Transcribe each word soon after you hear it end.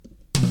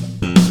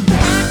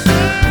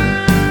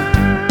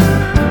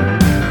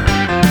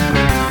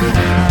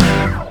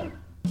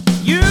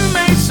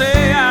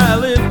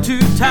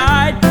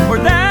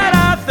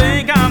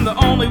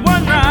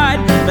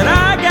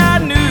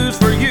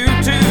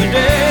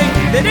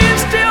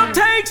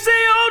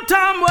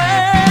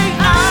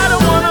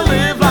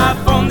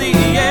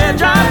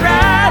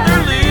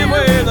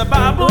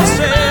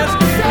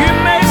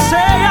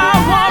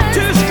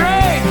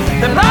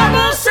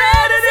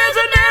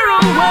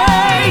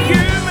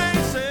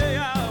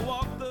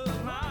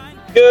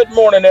Good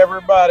morning,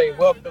 everybody.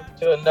 Welcome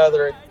to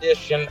another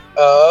edition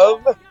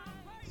of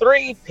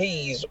Three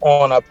Peas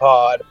on a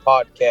Pod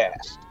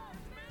podcast.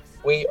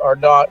 We are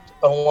not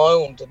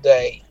alone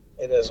today.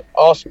 It is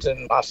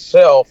Austin,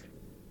 myself,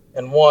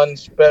 and one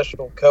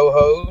special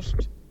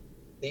co-host,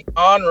 the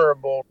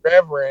Honorable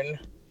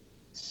Reverend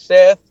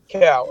Seth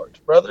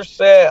Cowart. Brother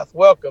Seth,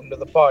 welcome to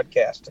the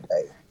podcast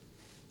today.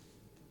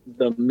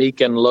 The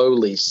meek and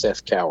lowly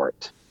Seth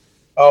Cowart.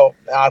 Oh,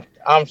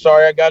 I'm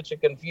sorry, I got you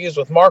confused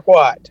with Mark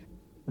White.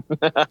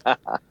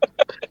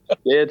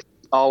 It's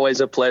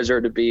always a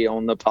pleasure to be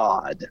on the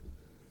pod.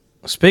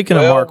 Speaking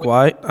of Mark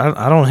White,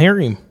 I don't hear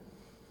him.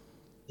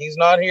 He's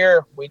not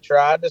here. We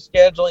tried to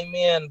schedule him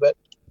in, but,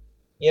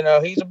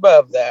 he's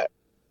above that.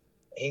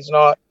 He's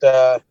not,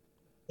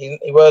 he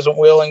wasn't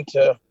willing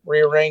to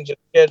rearrange his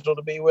schedule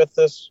to be with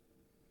us.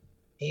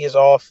 He is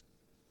off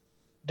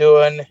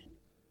doing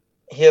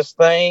his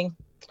thing,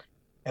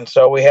 and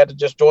so we had to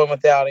just join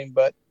without him,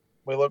 but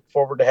we look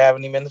forward to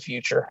having him in the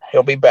future.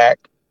 He'll be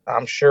back,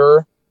 I'm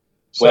sure,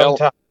 sometime.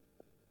 Well,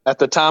 at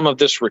the time of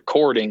this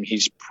recording,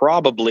 he's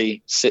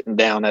probably sitting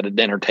down at a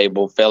dinner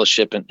table,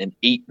 fellowshipping and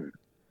eating.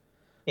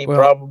 He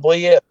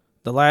probably is.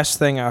 The last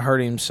thing I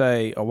heard him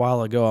say a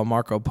while ago on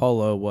Marco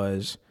Polo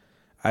was,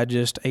 I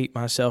just ate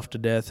myself to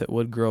death at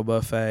Wood Grill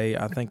Buffet.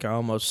 I think I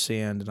almost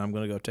sinned, and I'm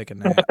going to go take a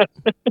nap.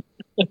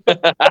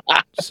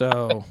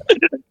 So,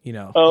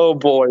 Oh,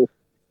 boy.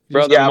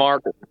 Brother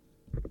Mark.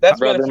 That's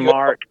Brother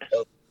Mark.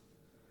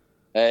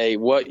 Hey,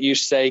 what you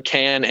say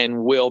can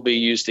and will be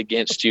used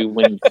against you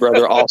when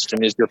Brother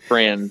Austin is your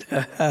friend.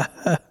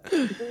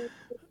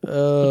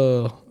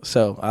 Oh,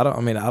 so I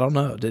don't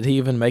know. Did he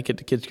even make it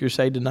to Kids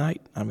Crusade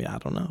tonight? I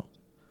don't know.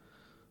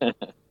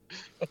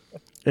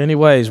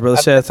 Anyways, Brother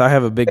Seth, I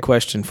have a big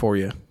question for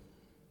you.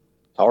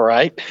 All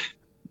right.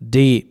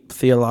 Deep,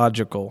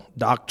 theological,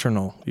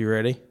 doctrinal. You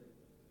ready?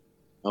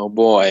 Oh,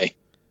 boy.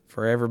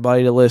 For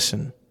everybody to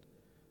listen.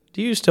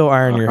 Do you still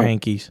iron your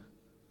hankies?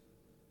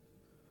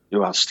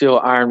 Do I still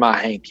iron my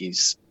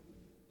hankies?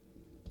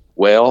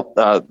 Well,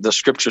 the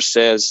scripture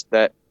says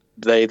that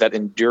they that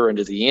endure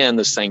unto the end,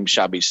 the same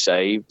shall be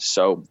saved.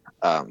 So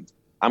I'm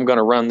going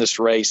to run this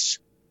race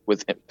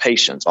with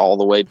patience all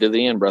the way to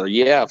the end, brother.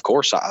 Yeah, of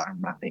course I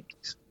iron my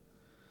hankies.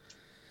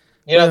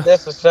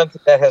 This is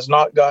something that has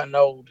not gotten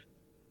old.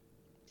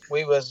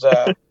 We was,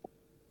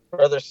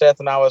 Brother Seth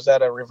and I was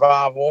at a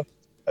revival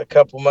a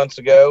couple months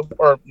ago,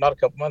 or not a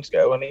couple months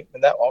ago, and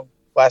even that long,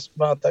 last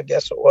month, I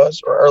guess it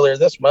was, or earlier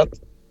this month.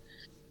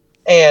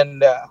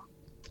 And I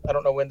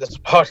don't know when this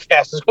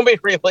podcast is going to be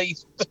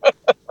released.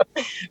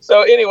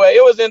 So anyway,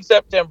 it was in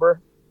September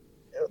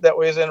that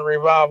we was in a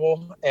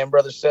revival, and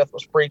Brother Seth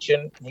was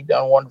preaching. He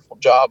done a wonderful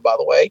job, by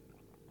the way.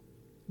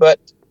 But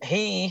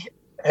he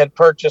had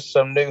purchased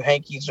some new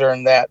hankies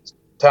during that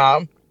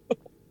time.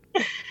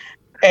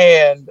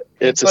 And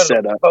it's a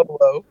setup.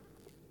 Polo.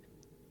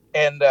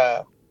 And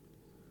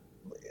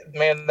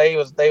man, they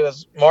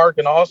was Mark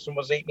and Austin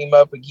was eating him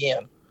up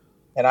again,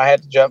 and I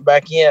had to jump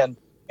back in,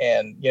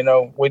 and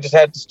we just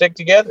had to stick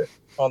together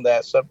on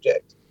that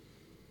subject.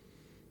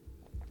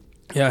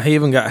 Yeah, he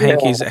even got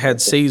hankies that had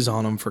C's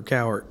on them for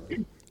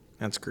Cowart.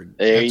 That's crazy.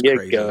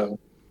 There you go.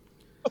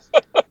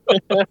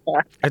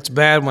 It's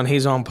bad when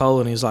he's on pole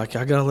and he's like,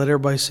 I gotta let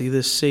everybody see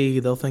this C.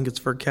 They'll think it's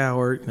for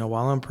Cowart,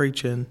 while I'm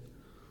preaching.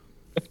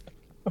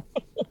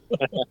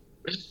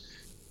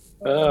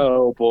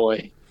 Oh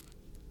boy.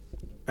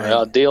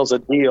 Well, a deal's a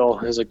deal.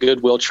 Is a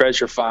goodwill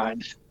treasure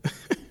find.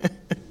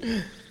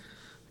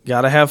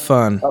 Gotta have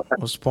fun.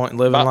 What's the point in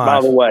living life?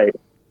 By the way,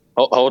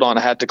 hold on.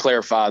 I had to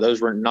clarify.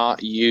 Those were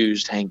not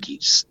used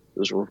hankies.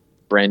 Those were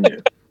brand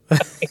new.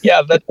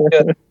 Yeah, that's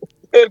good.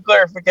 Good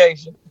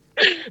clarification.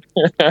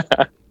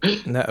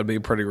 That would be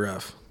pretty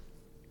rough.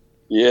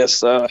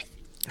 Yes.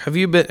 Have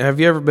you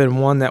ever been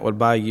one that would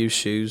buy used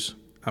shoes?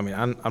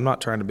 I'm not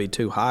trying to be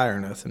too high or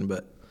nothing,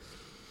 but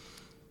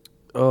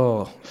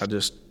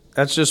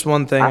that's just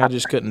one thing I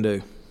just couldn't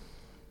do.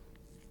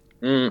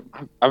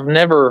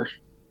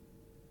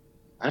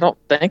 I don't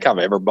think I've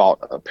ever bought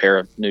a pair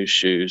of new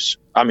shoes.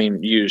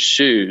 Used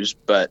shoes,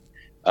 but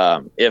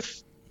but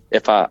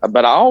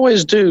I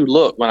always do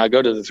look when I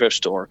go to the thrift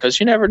store, because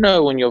you never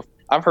know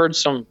I've heard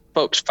some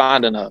folks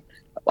finding a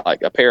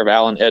pair of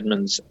Allen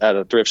Edmonds at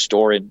a thrift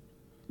store in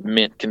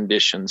mint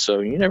condition, so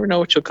you never know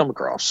what you'll come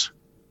across.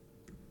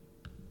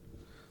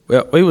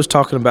 Well, we was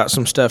talking about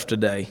some stuff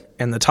today,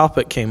 and the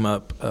topic came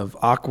up of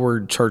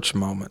awkward church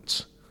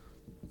moments.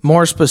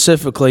 More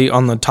specifically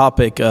on the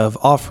topic of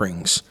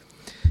offerings.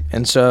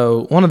 And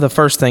so one of the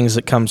first things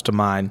that comes to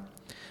mind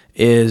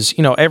is,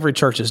 every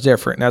church is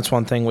different. And that's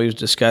one thing we was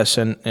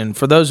discussing. And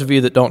for those of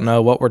you that don't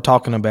know, what we're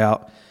talking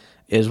about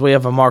is we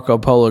have a Marco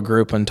Polo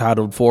group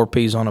entitled 4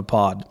 Peas on a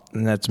Pod.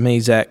 And that's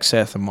me, Zach,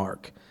 Seth, and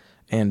Mark.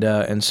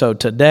 And so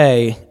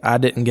today, I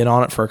didn't get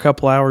on it for a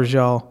couple hours,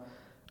 y'all.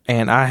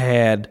 And I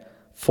had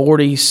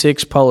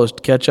 46 polos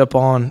to catch up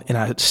on, and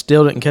I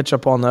still didn't catch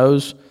up on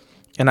those.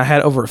 And I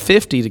had over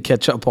 50 to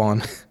catch up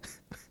on.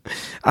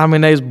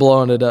 they was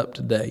blowing it up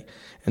today.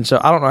 And so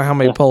I don't know how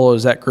many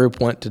polos that group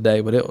went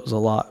today, but it was a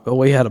lot. But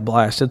we had a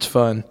blast. It's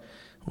fun.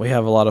 We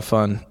have a lot of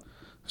fun.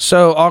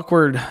 So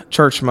awkward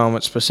church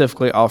moments,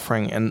 specifically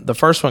offering, and the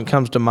first one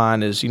comes to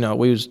mind is,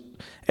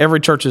 every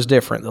church is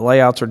different. The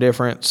layouts are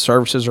different,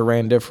 services are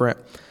ran different,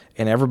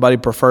 and everybody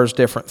prefers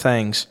different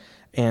things.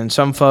 And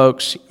some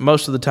folks,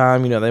 most of the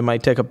time, they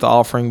might take up the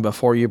offering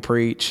before you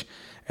preach,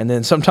 and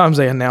then sometimes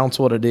they announce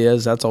what it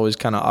is. That's always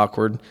kind of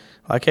awkward.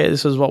 Like, hey,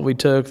 this is what we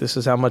took. This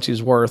is how much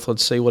he's worth.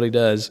 Let's see what he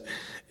does.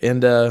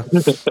 And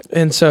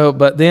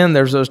but then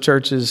there's those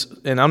churches,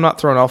 and I'm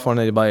not throwing off on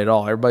anybody at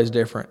all. Everybody's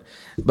different.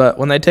 But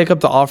when they take up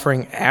the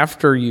offering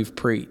after you've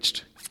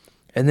preached,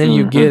 and then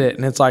you get it,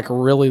 and it's like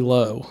really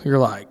low, you're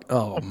like,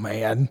 oh,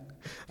 man,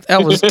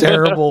 that was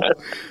terrible.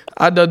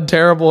 I done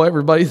terrible.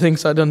 Everybody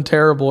thinks I done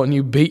terrible, and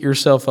you beat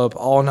yourself up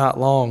all night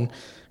long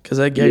because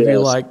they gave you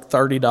like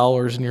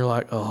 $30, and you're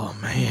like, oh,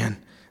 man,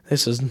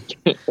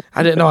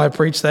 I didn't know I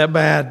preached that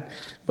bad.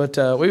 But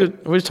we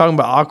was talking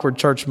about awkward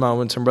church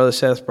moments, and Brother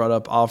Seth brought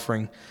up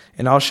offering,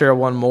 and I'll share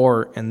one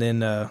more, and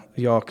then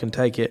y'all can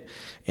take it.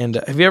 And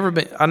have you ever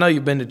been? I know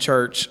you've been to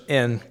church,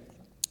 and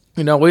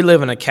we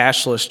live in a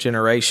cashless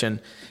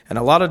generation, and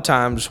a lot of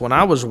times when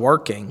I was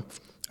working,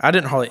 I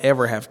didn't hardly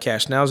ever have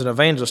cash. Now as an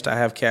evangelist, I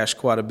have cash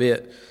quite a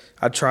bit.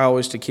 I try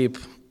always to keep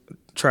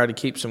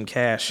some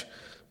cash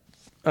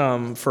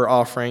for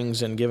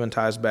offerings and giving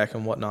tithes back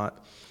and whatnot.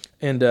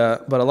 And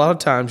but a lot of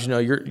times,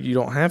 you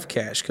don't have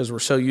cash because we're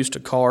so used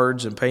to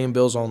cards and paying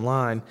bills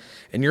online.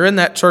 And you're in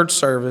that church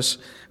service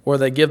where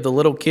they give the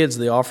little kids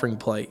the offering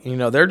plate.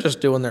 They're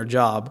just doing their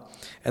job,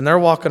 and they're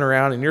walking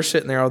around, and you're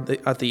sitting there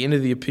at the end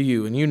of the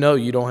pew, and you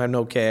don't have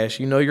no cash.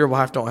 Your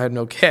wife don't have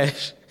no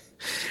cash,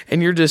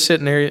 and you're just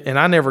sitting there. And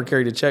I never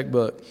carried a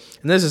checkbook,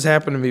 and this has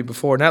happened to me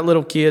before. And that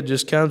little kid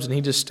just comes, and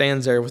he just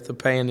stands there with the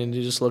pan, and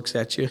he just looks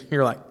at you. And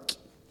you're like,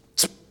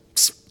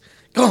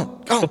 Go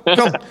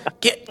on,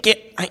 get.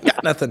 I ain't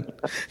got nothing.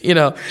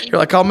 You're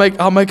like, I'll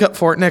make up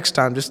for it next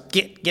time. Just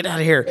get out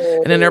of here.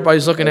 And then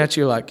everybody's looking at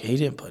you like, he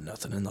didn't put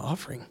nothing in the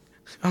offering.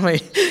 I mean,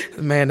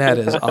 man, that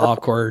is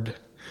awkward.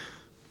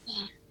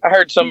 I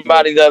heard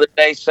somebody the other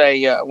day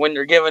say when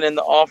you're giving in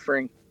the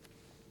offering,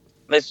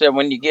 they said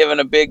when you're giving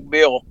a big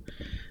bill,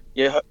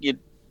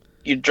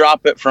 you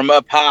drop it from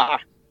up high,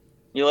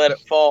 you let it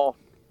fall.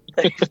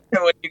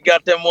 When you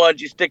got them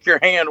ones, you stick your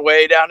hand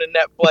way down in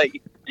that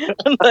plate.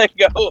 And let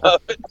go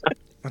of it.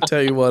 I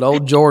tell you what,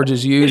 old George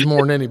is used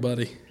more than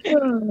anybody.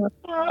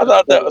 I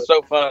thought that was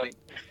so funny.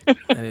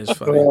 That is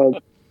funny.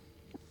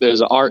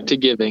 There's an art to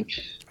giving.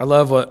 I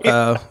love what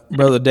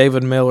Brother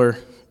David Miller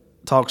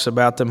talks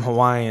about them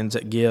Hawaiians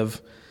that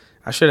give.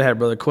 I should have had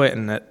Brother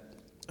Quentin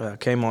that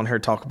came on here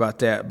to talk about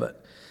that.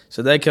 But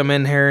so they come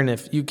in here, and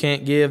if you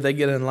can't give, they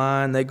get in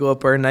line. They go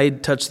up there, and they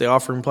touch the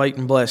offering plate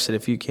and bless it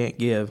if you can't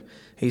give.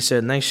 He said,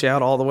 and they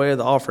shout all the way to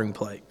the offering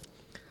plate.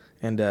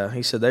 And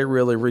he said they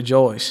really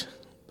rejoice.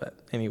 But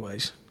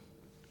anyways.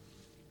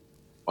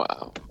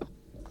 Wow.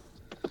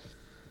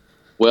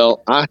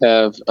 Well, I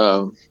have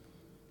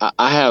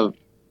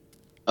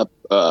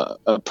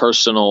a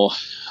personal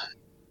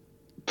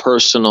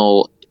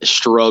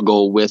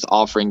struggle with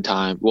offering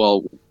time.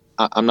 Well,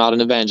 I'm not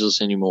an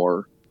evangelist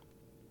anymore.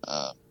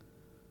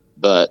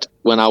 But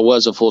when I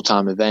was a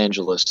full-time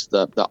evangelist,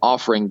 the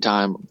offering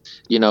time,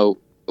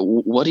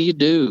 what do you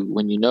do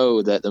when you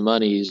know that the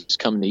money is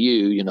coming to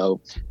you,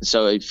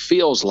 So it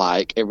feels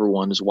like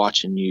everyone is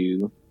watching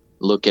you,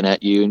 looking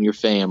at you and your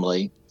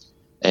family.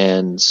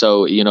 And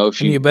so,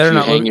 if you better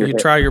not look, you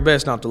try your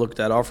best not to look at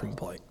that offering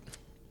plate.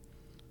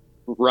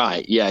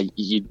 Right. Yeah.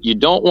 You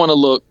don't want to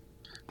look,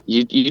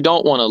 you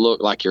don't want to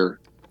look like you're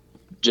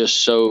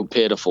just so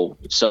pitiful.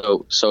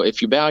 So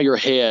if you bow your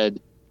head,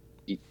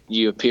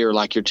 you appear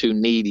like you're too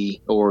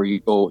needy, or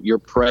you're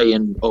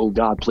praying, oh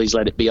God, please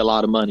let it be a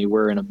lot of money.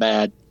 We're in a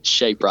bad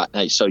shape right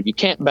now. So you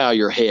can't bow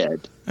your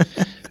head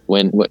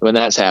when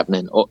that's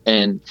happening.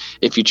 And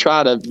if you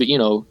try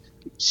to,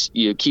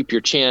 you keep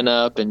your chin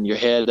up and your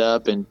head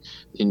up and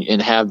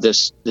have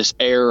this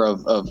air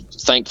of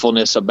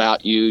thankfulness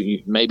about you.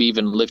 You maybe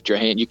even lift your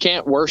hand. You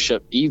can't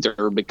worship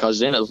either, because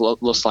then it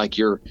looks like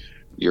you're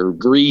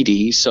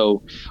greedy.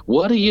 So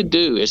what do you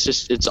do?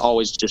 It's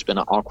always just been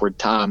an awkward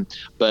time.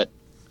 But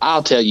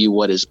I'll tell you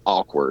what is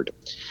awkward.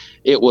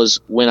 It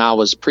was when I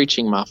was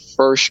preaching my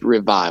first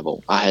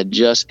revival. I had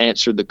just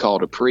answered the call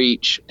to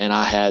preach, and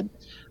I had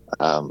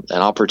an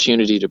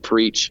opportunity to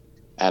preach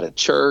at a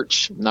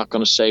church. I'm not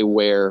going to say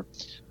where,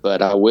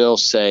 but I will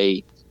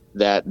say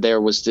that there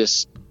was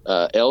this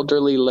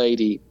elderly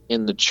lady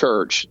in the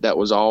church that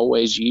was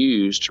always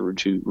used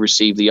to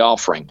receive the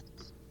offering.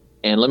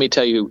 And let me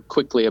tell you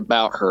quickly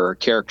about her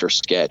character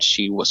sketch.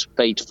 She was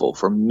faithful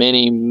for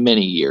many,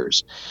 many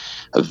years,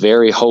 a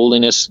very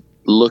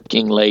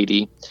holiness-looking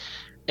lady,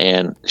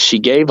 and she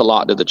gave a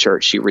lot to the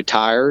church. She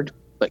retired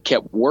but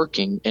kept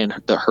working, and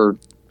her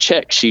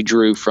check she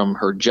drew from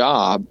her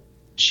job,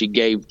 she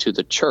gave to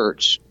the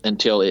church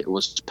until it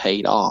was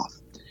paid off.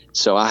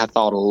 So I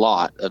thought a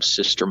lot of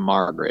Sister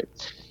Margaret.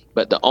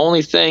 But the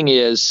only thing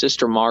is,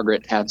 Sister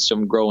Margaret had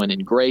some growing in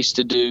grace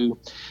to do,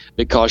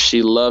 because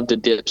she loved to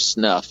dip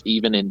snuff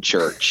even in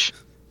church.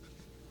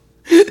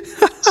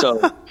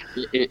 So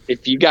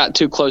if you got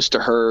too close to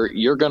her,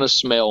 you're going to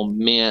smell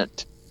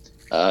mint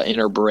in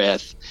her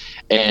breath,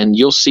 and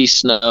you'll see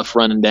snuff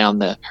running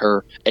down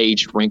her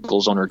aged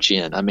wrinkles on her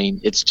chin. I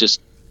mean, it's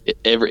just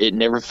it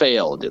never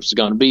failed. It was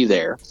going to be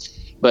there.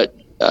 But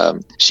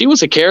she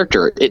was a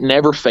character. It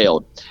never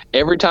failed.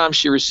 Every time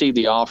she received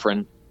the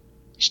offering,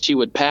 she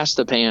would pass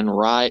the pan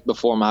right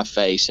before my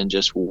face and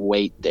just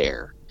wait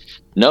there,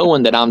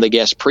 knowing that I'm the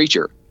guest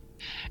preacher.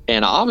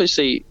 And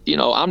obviously,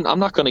 I'm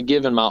not going to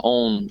give in my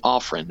own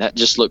offering. That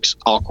just looks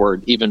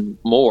awkward even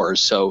more.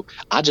 So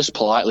I just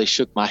politely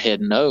shook my head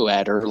no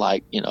at her,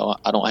 like,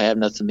 I don't have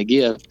nothing to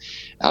give.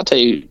 I'll tell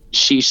you,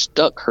 she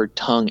stuck her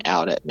tongue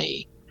out at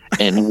me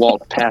and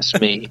walked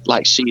past me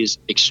like she is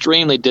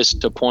extremely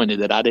disappointed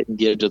that I didn't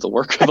give to the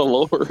work of the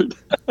Lord.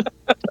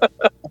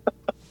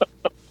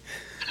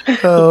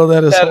 Oh,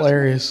 that is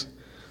hilarious.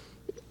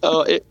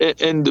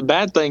 And the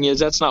bad thing is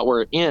that's not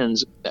where it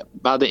ends.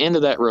 By the end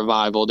of that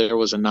revival, there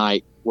was a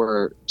night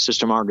where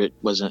Sister Margaret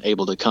wasn't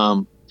able to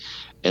come.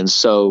 And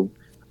so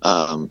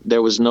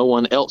there was no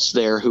one else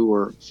there who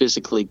were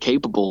physically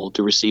capable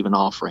to receive an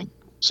offering.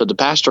 So the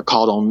pastor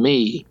called on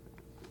me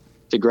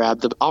to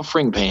grab the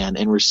offering pan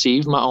and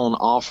receive my own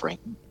offering.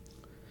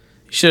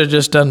 You should have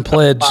just done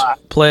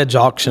pledge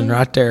auction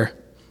right there.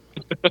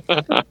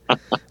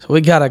 So we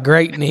got a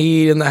great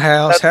need in the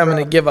house. How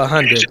many give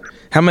 100?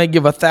 How many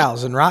give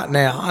 1,000 right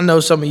now? I know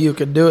some of you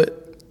could do it.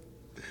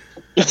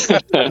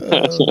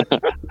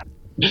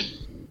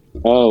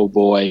 Oh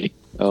boy!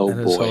 Oh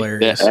that boy!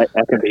 Hilarious.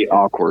 That can be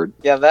awkward.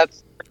 Yeah,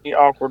 that's the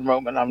awkward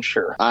moment, I'm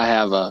sure. I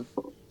have a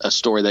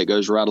story that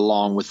goes right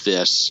along with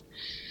this.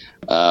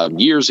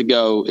 Years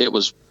ago, it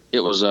was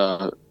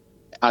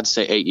I'd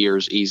say 8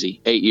 years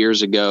easy. 8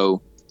 years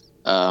ago,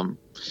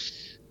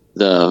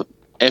 the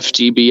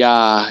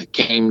FGBI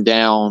came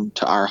down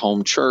to our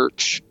home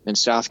church in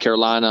South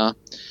Carolina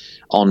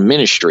on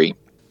ministry.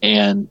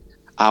 And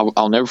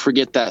I'll never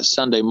forget that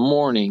Sunday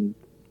morning,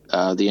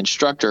 the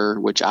instructor,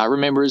 which I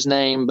remember his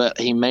name, but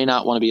he may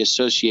not want to be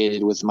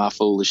associated with my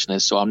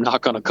foolishness, so I'm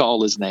not going to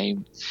call his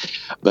name.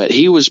 But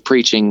he was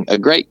preaching a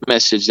great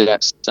message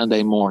that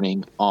Sunday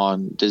morning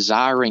on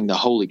desiring the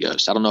Holy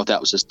Ghost. I don't know if that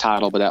was his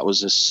title, but that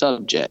was his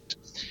subject.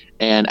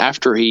 And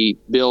after he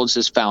builds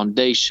his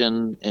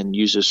foundation and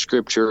uses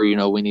scripture,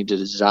 we need to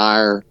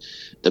desire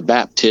the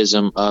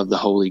baptism of the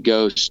Holy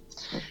Ghost.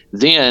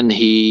 Then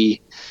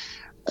he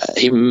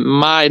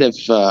might have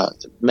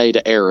made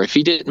an error. If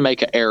he didn't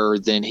make an error,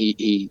 then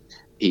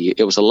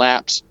it was a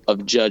lapse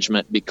of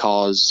judgment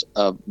because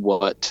of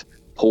what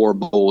poor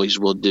boys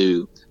will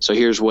do. So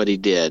here's what he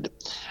did.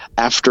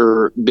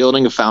 After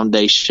building a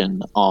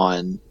foundation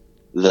on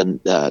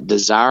the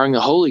desiring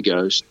the Holy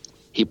Ghost,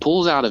 he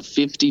pulls out a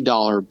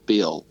 $50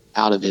 bill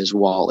out of his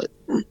wallet,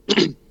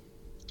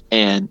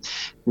 and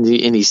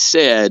he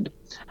said,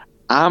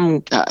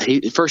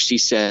 he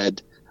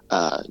said,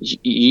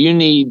 you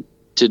need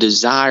to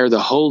desire the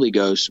Holy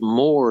Ghost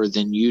more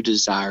than you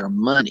desire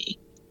money.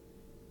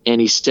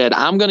 And he said,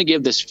 I'm going to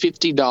give this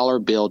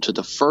 $50 bill to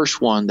the first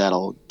one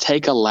that'll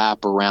take a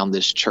lap around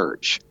this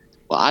church.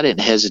 Well, I didn't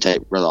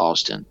hesitate, Brother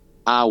Austin.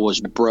 I was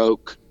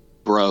broke.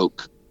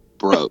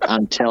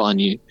 I'm telling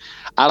you.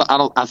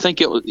 I think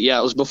it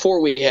was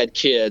before we had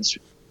kids,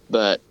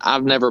 but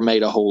I've never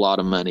made a whole lot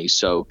of money.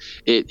 So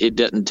it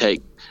didn't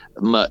take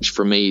much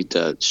for me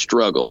to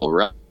struggle,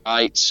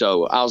 right?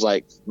 So I was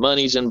like,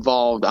 money's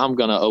involved. I'm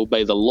going to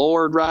obey the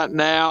Lord right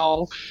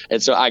now.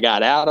 And so I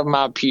got out of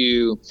my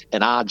pew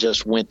and I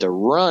just went to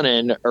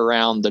running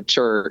around the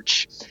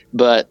church.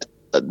 But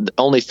the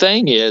only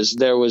thing is,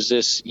 there was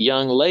this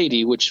young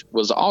lady, which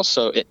is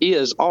also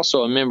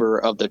a member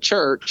of the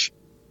church.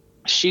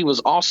 She was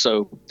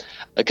also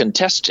a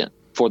contestant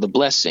for the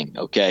blessing.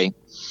 Okay.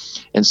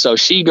 And so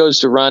she goes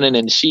to running,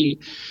 and she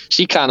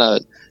kind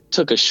of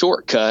took a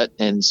shortcut.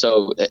 And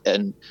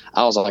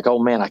I was like, oh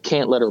man, I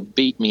can't let her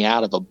beat me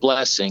out of a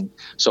blessing.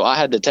 So I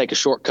had to take a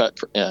shortcut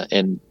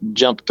and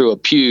jump through a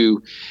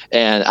pew,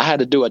 and I had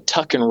to do a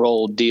tuck and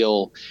roll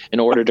deal in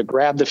order to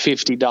grab the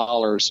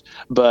 $50,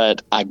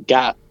 but I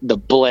got the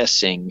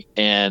blessing.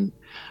 And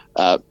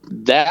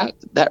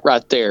that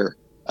right there,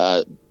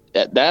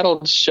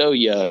 that'll show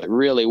you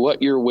really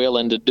what you're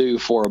willing to do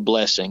for a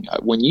blessing.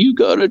 When you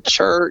go to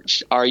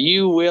church, are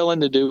you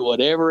willing to do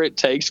whatever it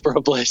takes for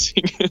a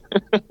blessing?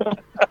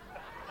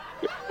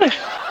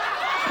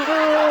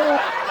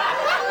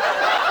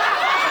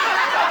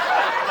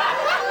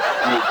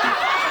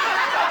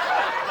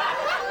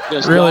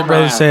 Really,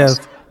 Brother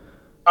Seth?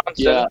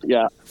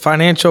 Yeah.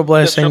 Financial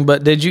blessing,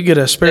 but did you get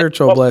a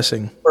spiritual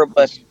blessing? For a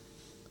blessing.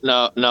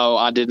 No,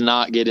 I did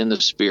not get in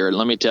the spirit.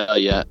 Let me tell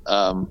you,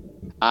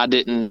 I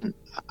didn't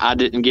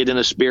get in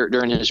the spirit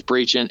during his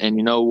preaching. And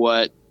you know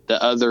what?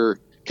 The other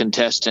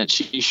contestant,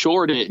 she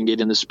sure didn't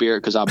get in the spirit,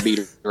 because I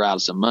beat her out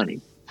of some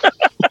money.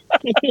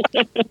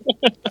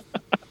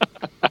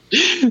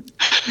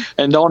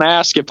 And don't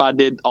ask if I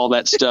did all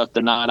that stuff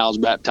the night I was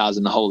baptized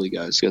in the Holy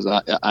Ghost, because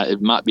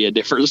it might be a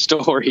different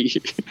story.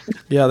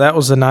 Yeah, that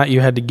was the night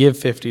you had to give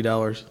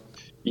 $50.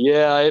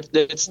 Yeah,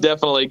 it's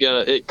definitely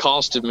it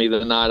costed me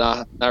the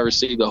night I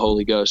received the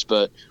Holy Ghost.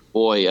 But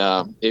boy,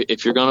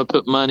 if you're going to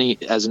put money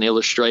as an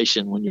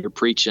illustration when you're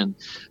preaching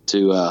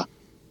to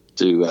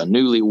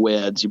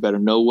newlyweds, you better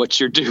know what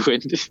you're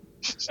doing.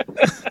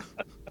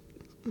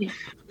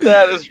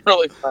 That is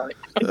really funny.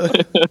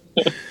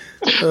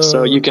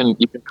 So you can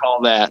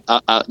call that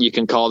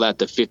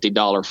the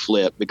 $50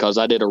 flip, because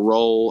I did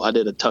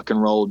a tuck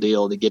and roll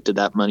deal to get to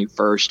that money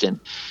first. And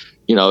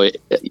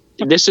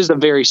this is a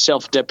very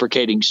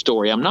self-deprecating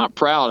story. I'm not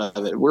proud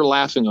of it. We're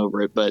laughing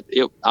over it, but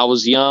I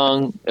was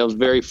young. It was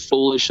very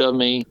foolish of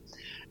me,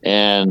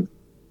 and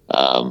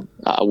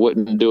I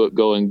wouldn't do it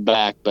going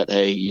back. But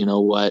hey, you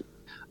know what?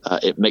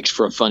 It makes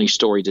for a funny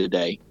story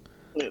today.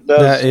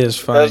 That is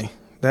funny.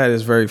 That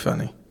is very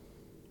funny.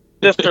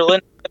 Sister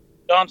Linda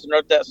Johnson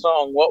wrote that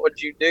song, "What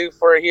Would You Do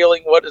for a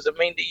Healing? What Does It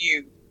Mean to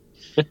You?"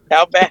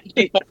 How bad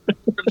do you want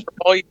from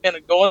all you've been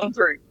going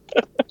through?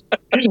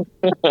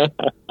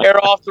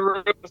 Tear off the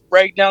roof,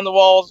 break down the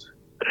walls,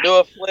 do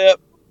a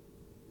flip.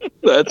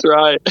 That's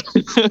right.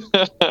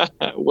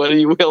 What are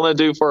you willing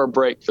to do for a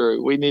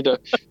breakthrough? We need a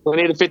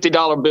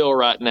 $50 bill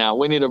right now.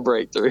 We need a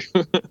breakthrough.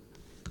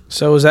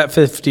 So was that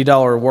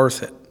 $50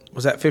 worth it?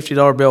 Was that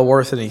 $50 bill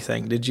worth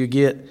anything? Did you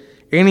get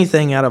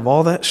anything out of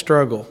all that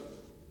struggle?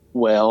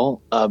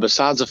 Well,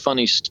 besides a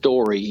funny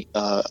story,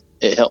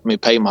 it helped me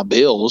pay my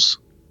bills.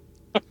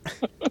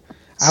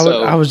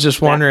 I was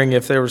just wondering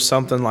if there was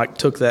something like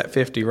took that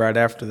 50 right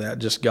after that,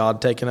 just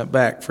God taking it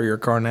back for your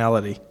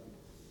carnality.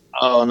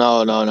 Oh,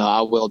 no.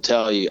 I will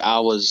tell you, I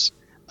was,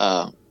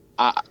 I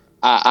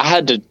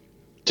had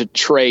to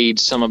trade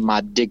some of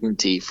my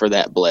dignity for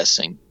that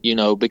blessing,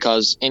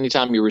 because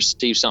anytime you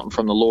receive something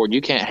from the Lord, you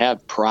can't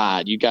have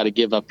pride. You got to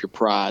give up your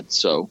pride.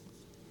 So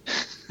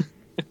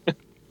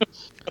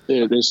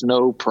there's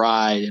no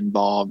pride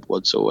involved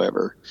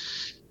whatsoever.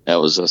 That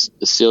was a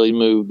silly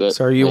move. But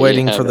so are you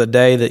waiting for the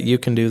day that you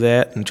can do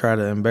that and try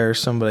to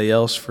embarrass somebody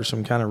else for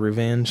some kind of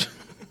revenge?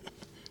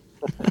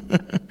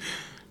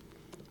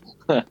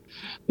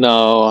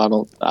 No, I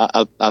don't.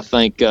 I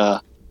think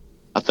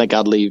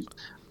I'd leave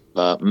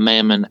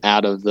mammon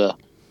out of the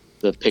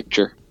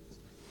picture.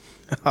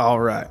 All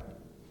right,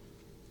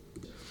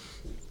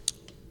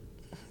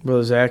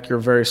 Brother Zach, you're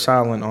very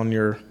silent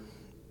on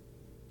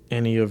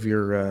any of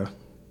your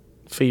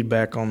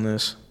feedback on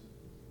this.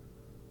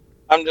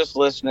 I'm just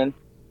listening.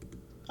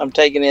 I'm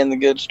taking in the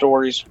good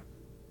stories.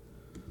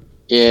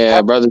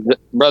 Yeah, brother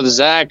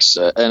Zach's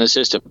an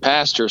assistant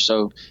pastor,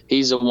 so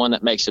he's the one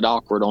that makes it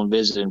awkward on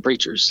visiting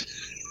preachers.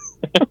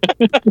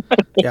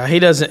 Yeah, he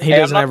doesn't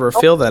ever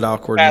feel that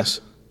awkwardness.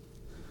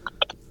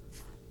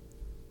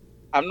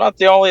 I'm not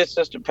the only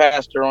assistant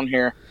pastor on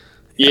here.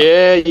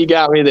 Yeah, you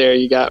got me there.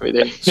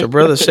 So,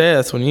 Brother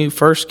Seth, when you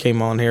first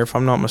came on here, if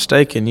I'm not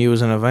mistaken, you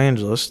was an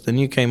evangelist. Then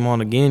you came on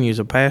again, you was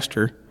a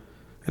pastor.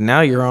 And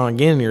now you're on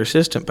again, you're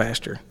assistant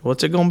pastor.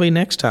 What's it going to be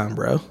next time,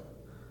 bro?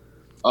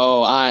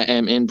 Oh, I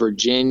am in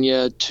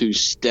Virginia to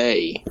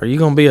stay. Are you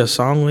going to be a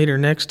song leader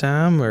next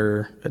time,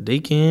 or a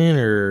deacon,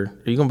 or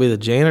are you going to be the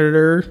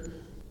janitor?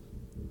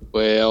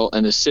 Well,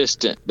 an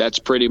assistant. That's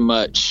pretty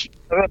much.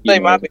 They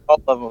might be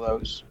all of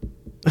those.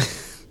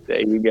 There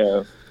you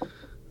go.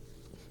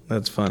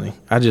 That's funny.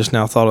 I just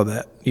now thought of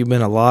that. You've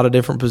been a lot of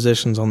different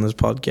positions on this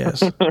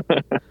podcast.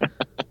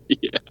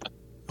 Yeah.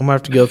 I'm going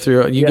to have to go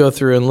through. Go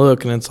through and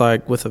look, and it's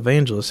like with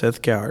evangelist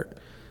Seth Cowart,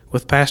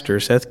 with pastor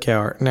Seth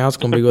Cowart. Now it's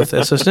going to be with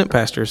assistant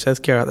pastor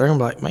Seth Cowart. They're going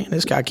to be like, man,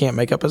 this guy can't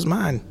make up his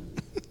mind.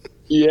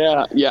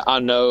 Yeah, I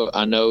know.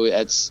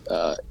 It's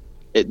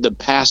the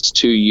past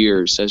 2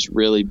 years has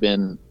really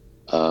been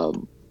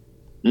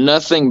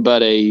nothing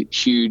but a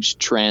huge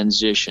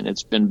transition.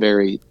 It's been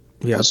very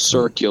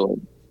circular,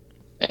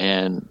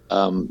 and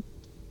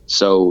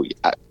so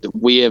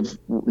we have,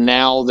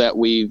 now that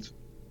we've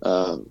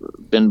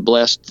been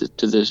blessed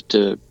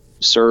to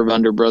serve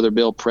under Brother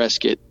Bill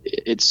Prescott,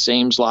 it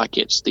seems like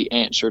it's the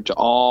answer to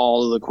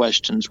all of the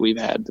questions we've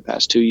had the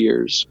past 2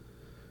 years.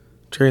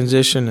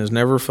 Transition is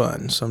never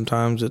fun.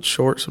 Sometimes it's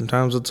short,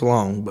 sometimes it's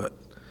long, but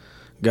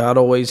God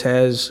always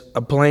has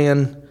a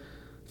plan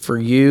for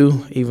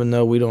you, even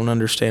though we don't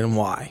understand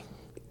why.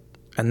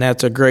 And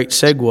that's a great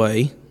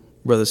segue,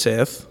 Brother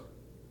Seth,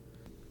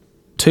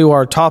 to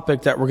our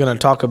topic that we're going to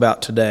talk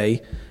about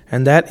today,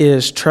 and that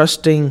is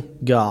trusting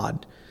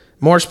God.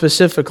 More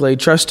specifically,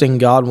 trusting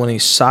God when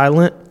He's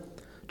silent,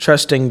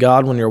 trusting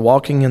God when you're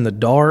walking in the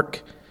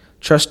dark,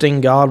 trusting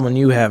God when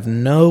you have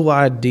no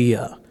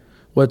idea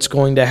what's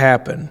going to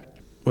happen,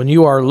 when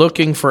you are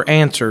looking for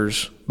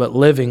answers but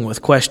living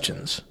with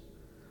questions.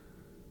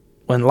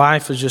 When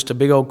life is just a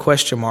big old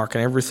question mark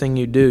and everything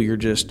you do, you're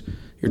just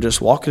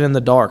walking in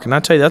the dark. And I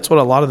tell you, that's what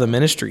a lot of the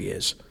ministry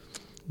is.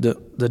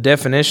 The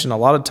definition a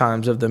lot of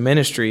times of the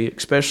ministry,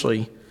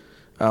 especially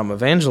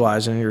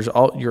evangelizing,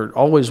 you're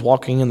always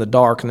walking in the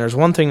dark. And there's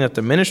one thing that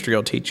the ministry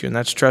will teach you, and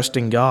that's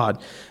trusting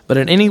God. But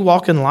in any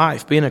walk in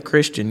life, being a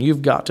Christian,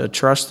 you've got to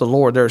trust the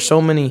Lord. There are so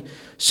many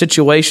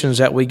situations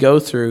that we go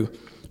through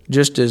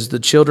just as the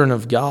children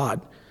of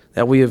God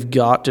that we have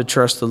got to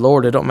trust the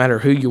Lord. It don't matter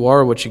who you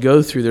are, what you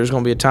go through. There's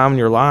going to be a time in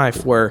your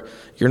life where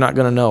you're not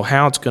going to know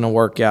how it's going to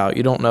work out.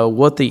 You don't know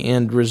what the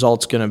end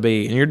result's going to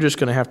be, and you're just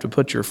going to have to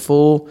put your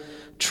full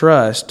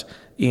trust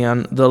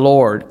in the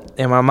Lord.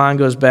 And my mind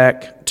goes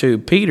back to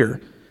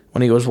Peter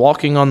when he was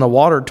walking on the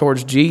water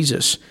towards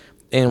Jesus,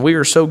 and we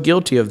are so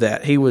guilty of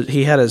that.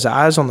 He had his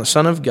eyes on the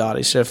Son of God.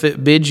 He said,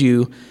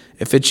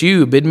 if it's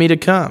you, bid me to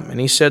come.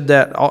 And he said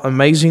that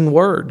amazing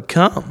word,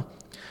 come.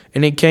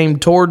 And he came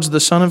towards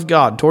the Son of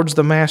God, towards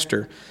the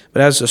Master.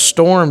 But as the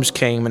storms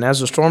came, and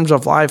as the storms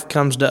of life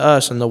comes to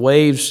us, and the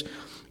waves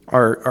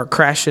are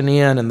crashing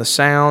in, and the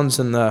sounds,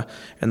 and the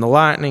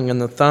lightning,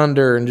 and the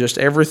thunder, and just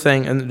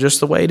everything, and just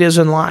the way it is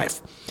in life,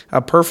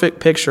 a perfect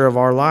picture of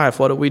our life.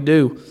 What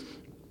do?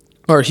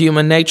 Our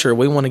human nature,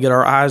 we want to get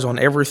our eyes on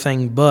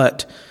everything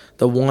but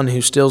the one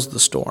who stills the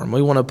storm.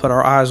 We want to put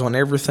our eyes on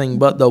everything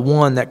but the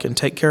one that can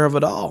take care of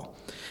it all.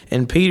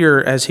 And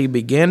Peter, as he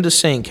began to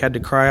sink, had to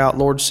cry out,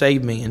 Lord,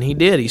 save me. And he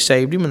did. He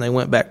saved him, and they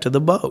went back to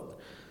the boat.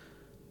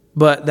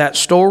 But that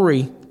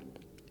story,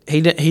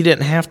 he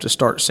didn't have to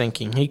start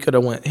sinking. He could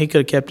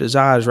have kept his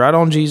eyes right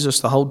on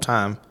Jesus the whole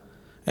time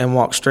and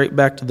walked straight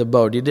back to the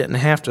boat. He didn't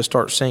have to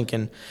start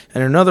sinking.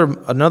 And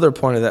another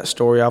point of that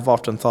story I've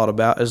often thought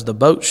about is the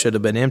boat should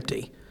have been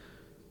empty.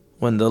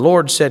 When the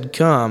Lord said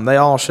come, they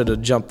all should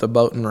have jumped the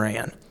boat and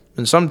ran.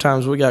 And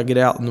sometimes we got to get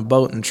out in the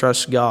boat and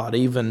trust God,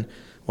 even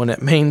when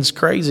it means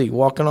crazy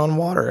walking on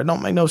water. It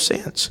don't make no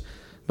sense.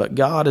 But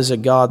God is a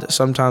God that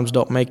sometimes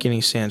don't make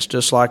any sense,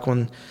 just like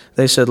when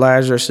they said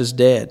Lazarus is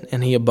dead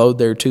and he abode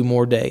there 2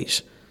 more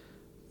days.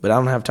 But I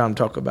don't have time to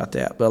talk about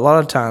that. But a lot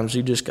of times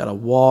you just got to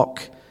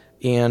walk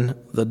in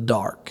the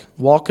dark,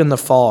 walk in the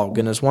fog.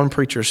 And as one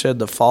preacher said,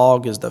 the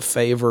fog is the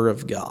favor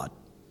of God.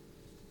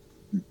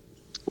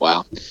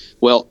 Wow.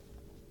 Well,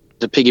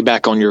 to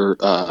piggyback on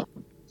your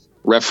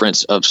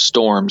reference of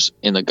storms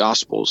in the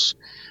Gospels,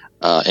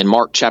 in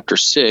Mark chapter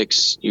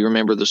 6, you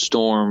remember the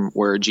storm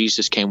where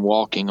Jesus came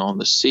walking on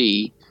the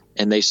sea,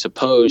 and they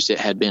supposed it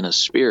had been a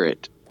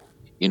spirit.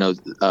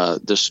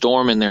 The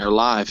storm in their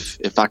life,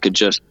 if I could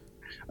just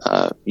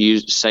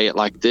say it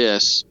like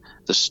this,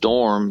 the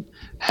storm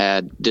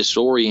had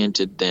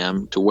disoriented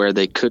them to where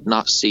they could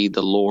not see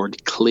the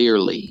Lord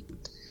clearly,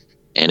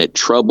 and it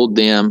troubled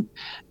them.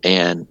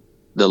 And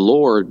the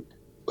Lord,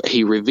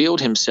 he revealed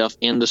himself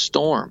in the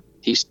storm.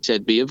 He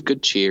said, be of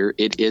good cheer.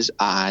 It is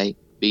I.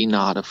 Be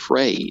not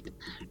afraid.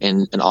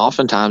 And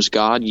oftentimes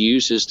God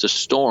uses the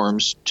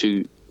storms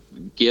to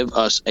give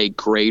us a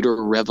greater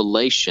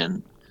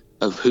revelation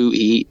of who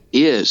he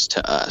is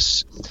to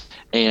us.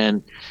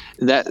 And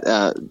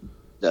that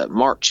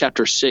Mark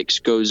chapter 6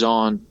 goes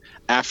on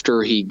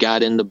after he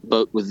got in the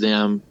boat with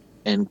them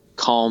and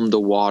calmed the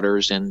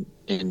waters and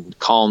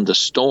calmed the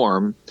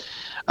storm.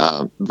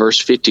 Verse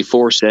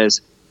 54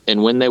 says,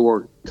 and when they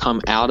were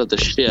come out of the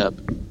ship,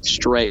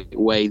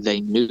 straightway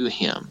they knew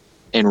him,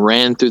 and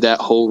ran through that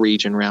whole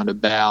region round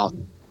about,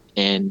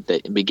 and they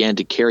began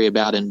to carry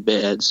about in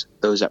beds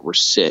those that were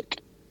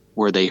sick,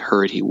 where they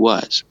heard he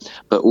was.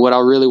 But what I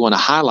really want to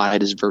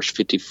highlight is verse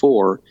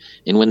 54,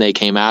 and when they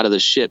came out of the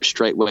ship,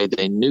 straightway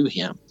they knew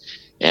him.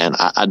 And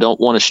I don't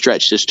want to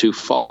stretch this too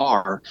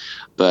far,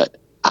 but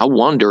I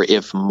wonder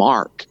if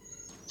Mark,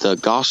 the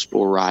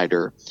gospel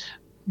writer,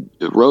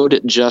 wrote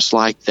it just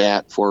like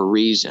that for a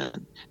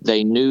reason.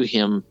 They knew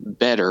him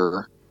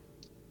better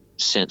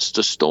since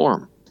the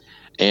storm.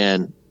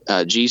 And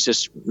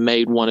Jesus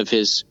made one of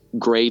his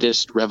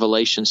greatest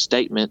revelation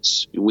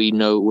statements.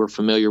 We're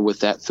familiar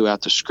with that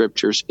throughout the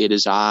scriptures. It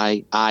is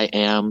I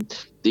am.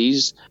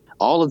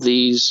 All of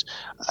these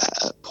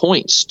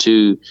points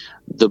to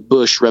the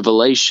bush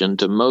revelation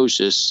to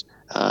Moses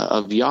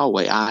of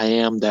Yahweh. I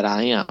am that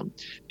I am.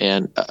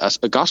 And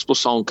a gospel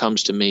song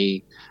comes to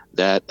me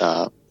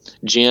that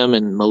Jim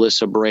and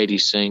Melissa Brady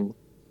sing.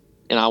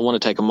 And I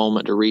want to take a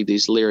moment to read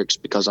these lyrics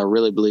because I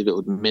really believe it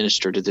would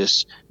minister to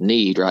this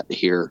need right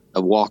here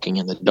of walking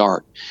in the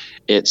dark.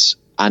 It's,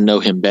 I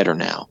know him better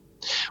now.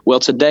 Well,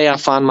 today I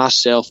find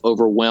myself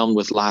overwhelmed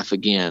with life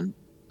again.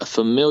 A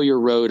familiar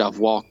road I've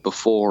walked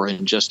before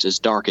and just as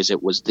dark as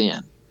it was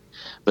then.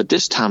 But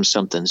this time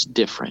something's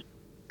different.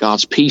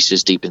 God's peace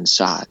is deep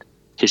inside.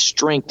 His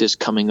strength is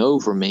coming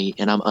over me,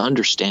 and I'm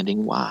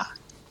understanding why.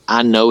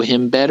 I know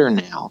him better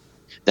now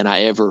than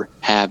I ever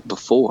have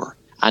before.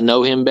 I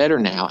know him better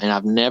now, and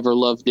I've never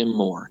loved him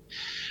more.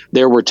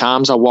 There were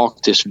times I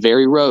walked this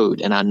very road,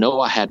 and I know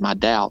I had my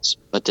doubts,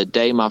 but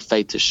today my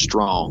faith is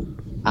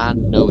strong. I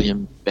know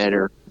him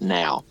better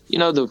now.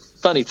 The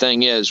funny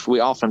thing is, we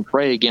often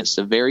pray against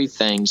the very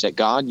things that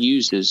God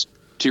uses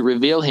to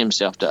reveal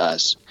himself to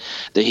us.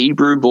 The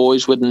Hebrew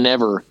boys would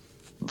never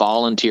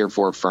volunteer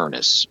for a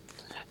furnace.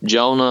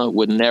 Jonah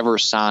would never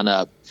sign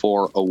up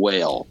for a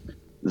whale.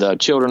 The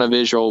children of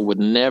Israel would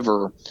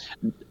never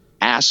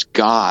ask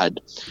God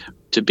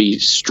to be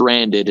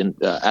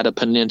stranded at a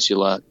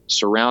peninsula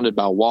surrounded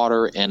by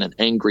water and an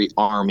angry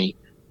army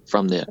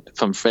from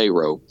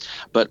Pharaoh.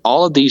 But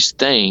all of these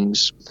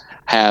things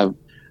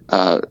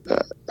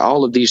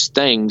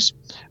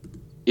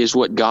is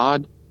what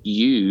God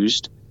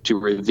used to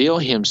reveal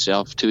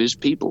himself to his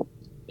people.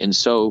 And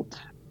so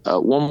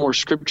one more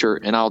scripture,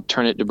 and I'll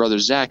turn it to Brother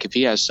Zach if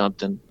he has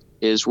something,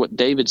 is what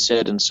David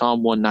said in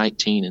Psalm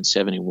 119 and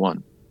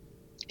 71.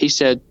 He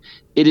said,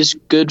 "It is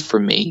good for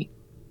me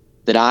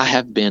that I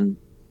have been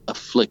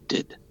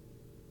afflicted,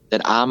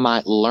 that I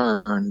might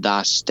learn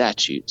thy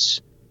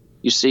statutes."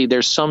 You see,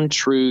 there's some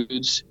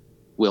truths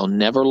we'll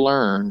never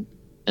learn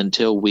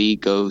until we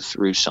go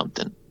through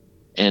something.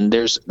 And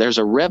there's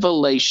a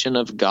revelation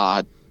of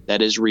God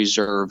that is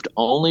reserved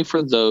only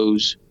for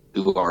those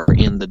who are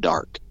in the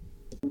dark.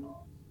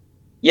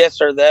 Yes,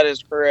 sir, that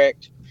is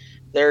correct.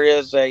 There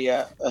is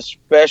a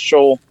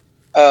special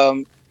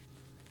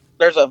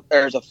there's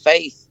a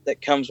faith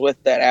that comes with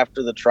that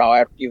after the trial.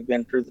 After you've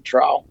been through the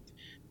trial,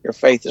 your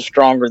faith is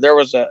stronger. There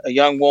was a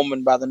young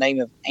woman by the name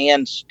of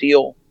Ann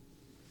Steele,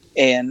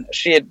 and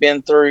she had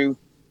been through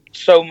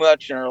so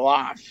much in her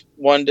life,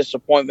 one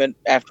disappointment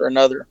after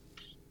another.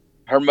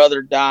 Her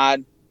mother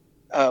died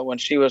when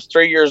she was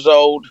 3 years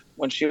old.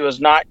 When she was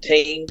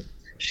 19,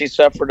 she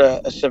suffered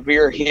a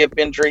severe hip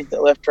injury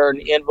that left her an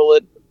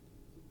invalid.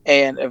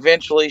 And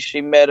eventually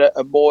she met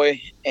a boy,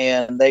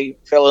 and they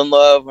fell in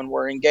love and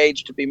were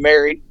engaged to be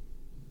married.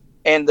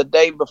 And the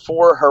day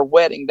before her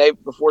wedding, day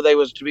before they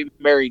was to be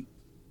married,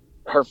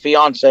 her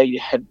fiance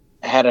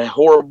had a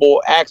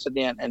horrible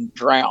accident and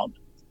drowned.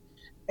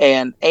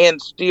 And Ann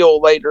Steele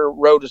later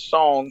wrote a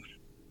song,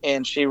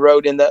 and she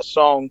wrote in that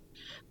song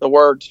the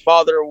words,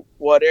 "Father,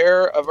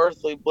 whate'er of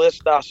earthly bliss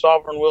thy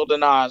sovereign will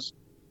denies,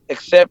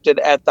 accepted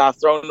at thy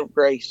throne of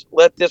grace,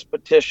 let this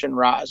petition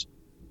rise.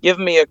 Give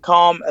me a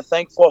calm, a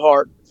thankful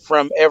heart,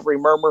 from every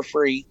murmur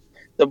free.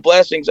 The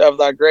blessings of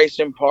thy grace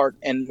impart,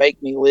 and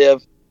make me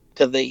live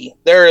to thee."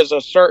 There is a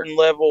certain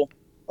level,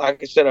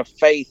 like I said, of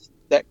faith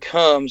that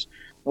comes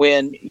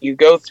when you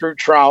go through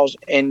trials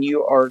and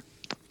you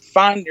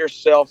find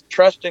yourself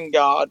trusting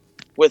God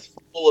with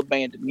full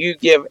abandon. You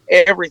give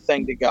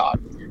everything to God.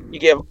 You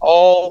give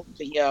all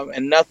to Him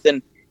and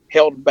nothing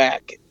held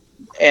back.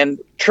 And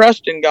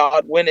trust in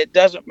God when it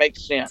doesn't make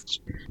sense.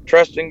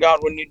 Trust in God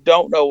when you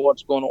don't know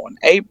what's going on.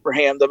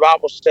 Abraham, the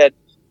Bible said,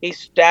 he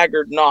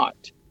staggered not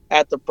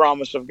at the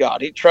promise of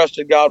God. He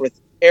trusted God with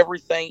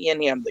everything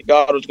in him that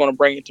God was going to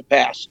bring it to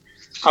pass.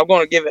 I'm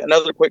going to give it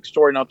another quick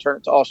story, and I'll turn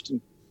it to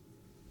Austin.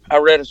 I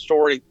read a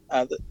story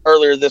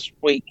earlier this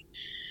week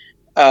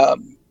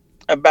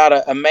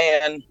about a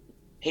man.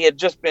 He had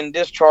just been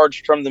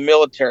discharged from the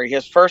military.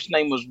 His first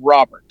name was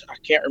Robert. I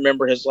can't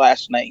remember his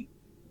last name,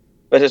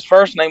 but his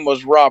first name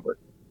was Robert.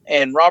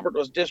 And Robert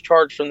was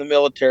discharged from the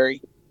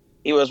military.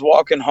 He was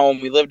walking home.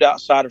 He lived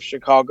outside of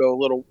Chicago, a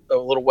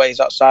little ways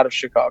outside of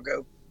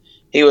Chicago.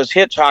 He was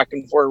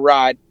hitchhiking for a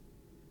ride,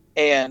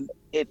 and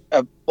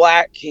a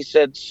black, he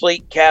said,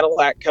 sleek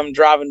Cadillac come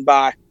driving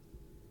by,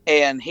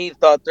 and he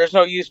thought, there's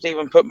no use to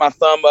even put my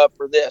thumb up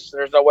for this.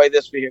 There's no way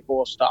this vehicle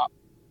will stop.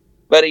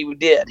 But he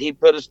did. He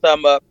put his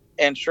thumb up,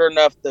 and sure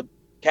enough, the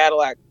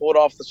Cadillac pulled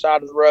off the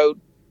side of the road,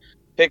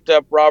 picked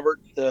up Robert,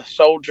 the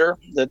soldier,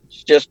 the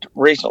just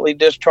recently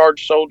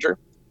discharged soldier,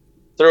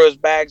 threw his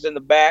bags in the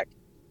back.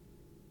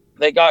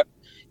 They got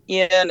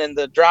in, and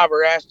the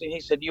driver asked him, he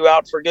said, "You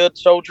out for good,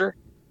 soldier?"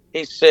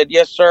 He said,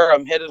 "Yes, sir,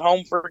 I'm headed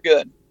home for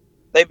good."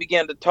 They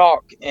began to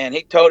talk, and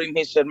he told him,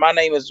 he said, "My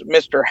name is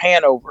Mr.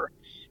 Hanover,"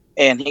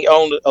 and he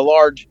owned a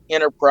large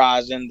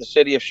enterprise in the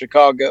city of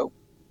Chicago.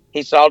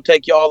 He said, "I'll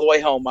take you all the way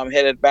home. I'm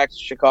headed back to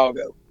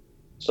Chicago."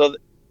 So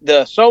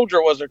the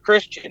soldier was a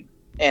Christian,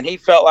 and he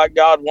felt like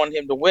God wanted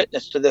him to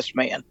witness to this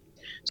man.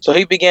 So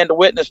he began to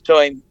witness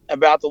to him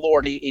about the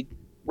Lord. He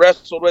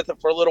wrestled with it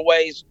for a little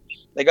ways.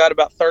 They got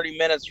about 30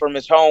 minutes from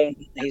his home.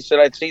 He said,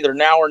 "It's either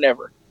now or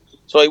never."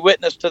 So he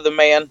witnessed to the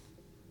man,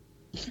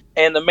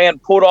 and the man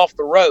pulled off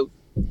the road.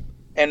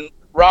 And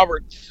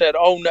Robert said,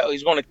 "Oh no,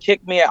 he's going to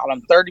kick me out.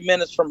 I'm 30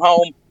 minutes from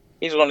home.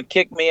 He's going to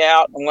kick me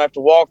out. I'm going to have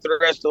to walk the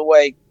rest of the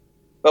way."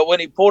 But when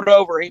he pulled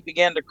over, he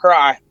began to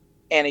cry,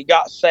 and he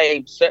got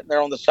saved sitting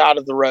there on the side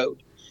of the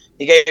road.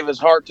 He gave his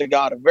heart to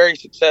God, a very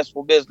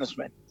successful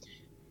businessman.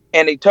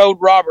 And he told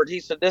Robert,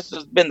 he said, "This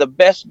has been the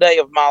best day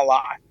of my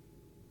life."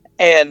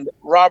 And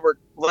Robert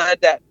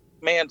led that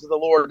man to the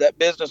Lord, that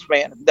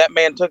businessman. That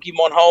man took him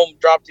on home,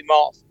 dropped him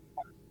off.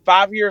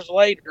 5 years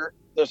later,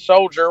 the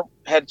soldier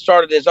had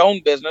started his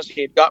own business.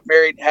 He had got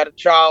married, had a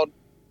child,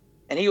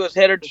 and he was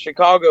headed to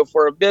Chicago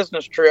for a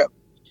business trip.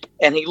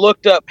 And he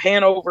looked up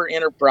Hanover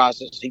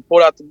Enterprises. He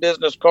pulled out the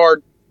business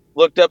card,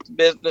 looked up the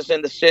business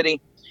in the city,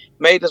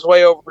 made his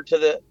way over to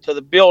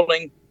the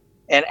building,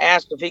 and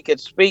asked if he could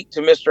speak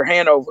to Mr.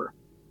 Hanover.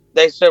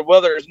 They said,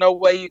 "Well, there's no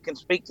way you can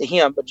speak to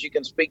him, but you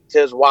can speak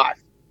to his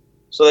wife."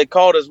 So they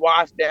called his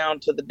wife down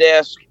to the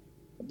desk,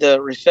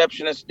 the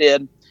receptionist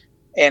did,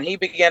 and he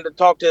began to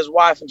talk to his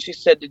wife, and she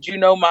said, "Did you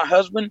know my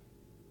husband?"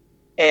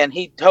 And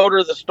he told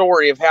her the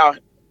story of how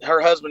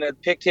her husband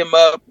had picked him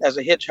up as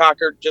a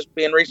hitchhiker, just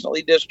being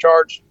recently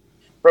discharged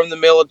from the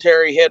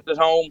military, headed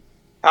home,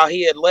 how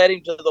he had led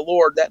him to the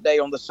Lord that day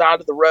on the side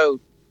of the road.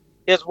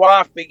 His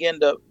wife began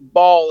to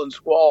bawl and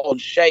squall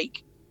and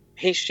shake.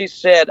 She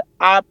said,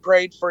 "I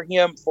prayed for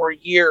him for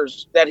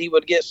years that he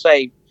would get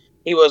saved.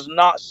 He was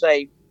not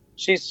saved.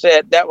 She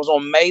said that was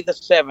on May the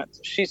 7th.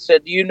 She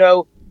said, you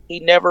know, he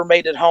never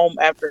made it home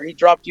after he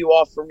dropped you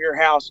off from your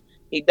house.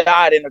 He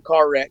died in a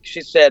car wreck.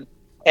 She said,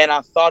 and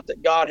I thought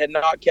that God had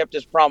not kept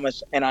his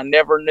promise, and I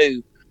never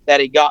knew that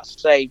he got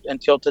saved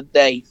until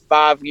today,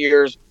 5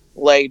 years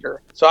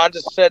later. So I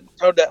just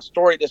told that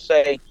story to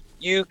say,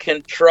 you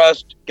can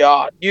trust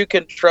God. You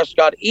can trust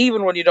God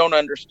even when you don't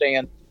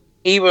understand,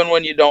 even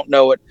when you don't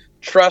know it.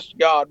 Trust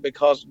God,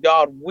 because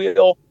God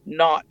will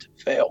not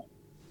fail.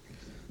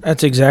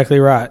 That's exactly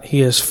right.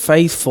 He is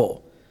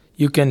faithful.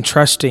 You can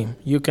trust him.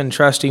 You can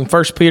trust him.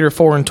 1 Peter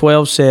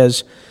 4:12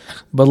 says,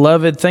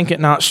 Beloved, think it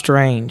not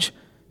strange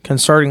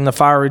concerning the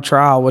fiery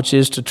trial which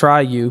is to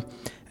try you,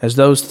 as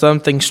though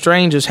something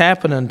strange has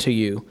happened unto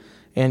you.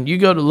 And you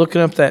go to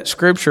looking up that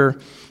scripture,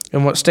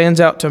 and what stands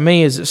out to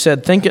me is it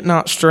said, think it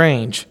not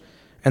strange.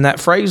 And that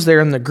phrase there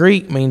in the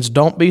Greek means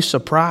don't be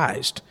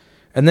surprised.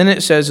 And then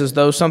it says as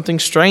though something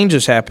strange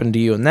has happened to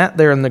you. And that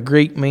there in the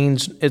Greek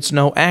means it's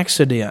no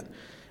accident.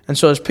 And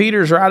so as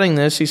Peter's writing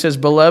this, he says,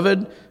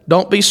 Beloved,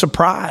 don't be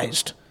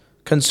surprised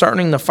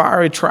concerning the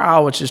fiery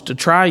trial which is to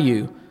try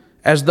you,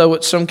 as though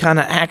it's some kind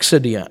of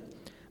accident.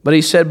 But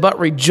he said, but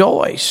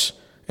rejoice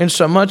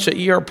insomuch that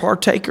ye are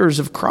partakers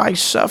of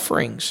Christ's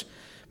sufferings,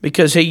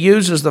 because he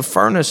uses the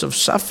furnace of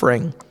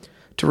suffering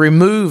to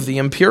remove the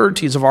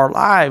impurities of our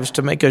lives,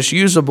 to make us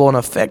usable and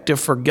effective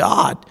for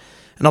God.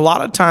 And a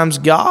lot of times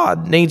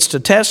God needs to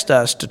test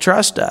us to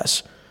trust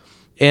us.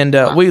 And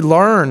we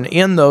learn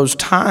in those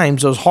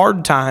times, those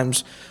hard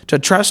times, to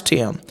trust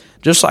him,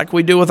 just like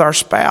we do with our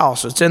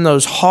spouse. It's in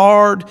those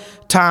hard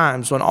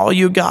times when all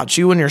you got,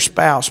 you and your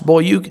spouse, boy,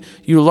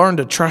 you learn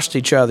to trust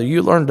each other.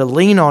 You learn to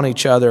lean on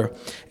each other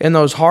in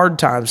those hard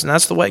times. And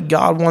that's the way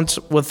God wants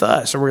with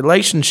us, a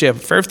relationship.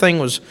 If everything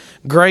was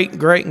great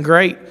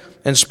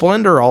and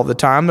splendor all the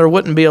time, there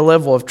wouldn't be a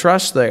level of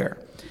trust there.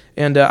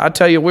 And I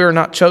tell you, we are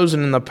not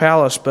chosen in the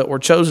palace, but we're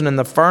chosen in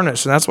the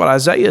furnace. And that's what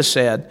Isaiah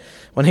said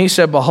when he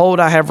said, Behold,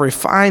 I have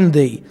refined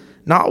thee,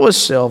 not with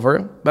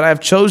silver, but I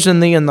have chosen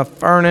thee in the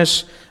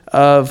furnace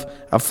of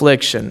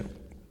affliction.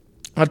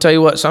 I'll tell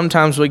you what,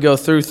 sometimes we go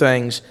through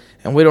things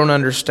and we don't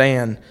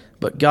understand,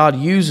 but God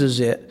uses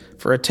it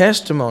for a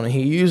testimony.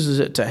 He uses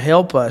it to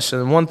help us.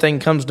 And one thing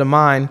comes to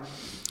mind,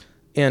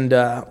 and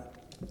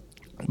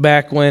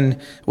back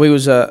when we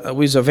was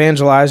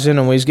evangelizing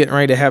and we was getting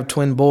ready to have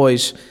twin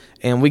boys,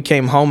 and we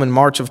came home in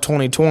March of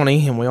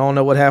 2020, and we all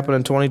know what happened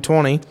in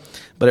 2020,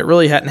 but it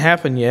really hadn't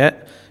happened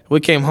yet. We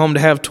came home to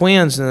have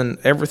twins, and then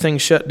everything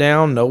shut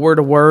down, nowhere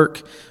to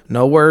work,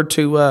 nowhere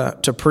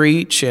to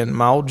preach, and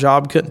my old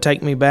job couldn't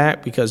take me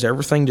back because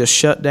everything just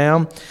shut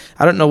down.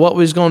 I didn't know what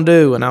we was going to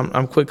do, and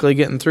I'm quickly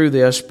getting through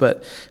this,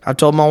 but I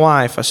told my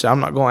wife, I said, I'm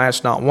not going to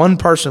ask not one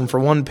person for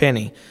one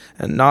penny,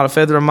 and not a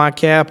feather in my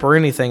cap or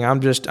anything. I'm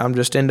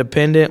just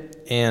independent,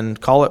 and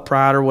call it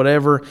pride or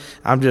whatever.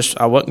 I wasn't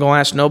going to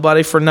ask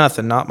nobody for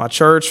nothing, not my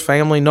church,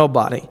 family,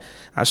 nobody.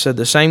 I said,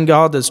 the same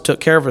God that's took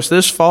care of us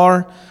this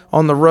far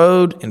on the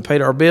road and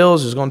paid our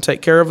bills is going to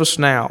take care of us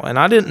now. And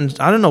I didn't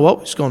know what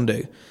we was going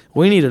to do.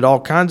 We needed all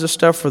kinds of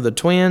stuff for the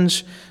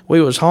twins.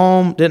 We was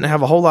home, didn't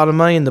have a whole lot of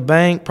money in the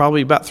bank,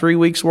 probably about 3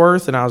 weeks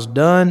worth, and I was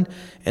done.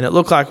 And it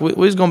looked like we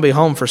was going to be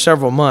home for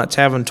several months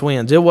having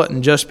twins. It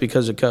wasn't just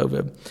because of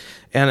COVID.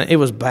 And it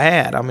was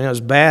bad. I mean, it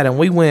was bad. And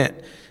we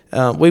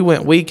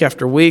went week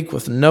after week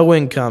with no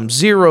income,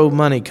 zero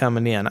money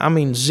coming in. I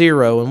mean,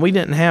 zero. And we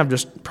didn't have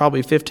just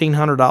probably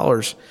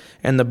 $1,500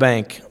 in the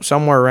bank,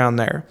 somewhere around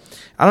there.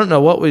 I don't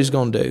know what we was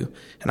going to do.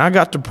 And I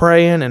got to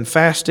praying and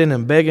fasting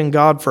and begging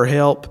God for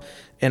help.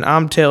 And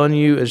I'm telling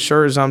you, as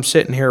sure as I'm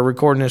sitting here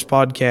recording this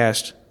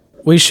podcast,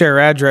 we share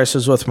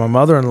addresses with my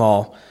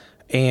mother-in-law.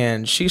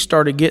 And she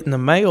started getting the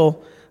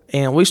mail,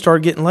 and we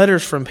started getting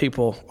letters from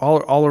people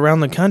all around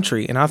the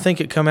country. And I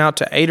think it come out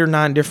to 8 or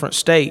 9 different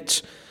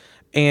states.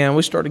 And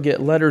we started to get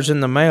letters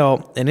in the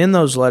mail, and in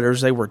those letters,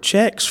 they were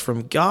checks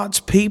from God's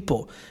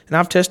people. And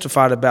I've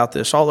testified about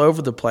this all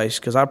over the place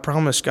because I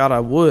promised God I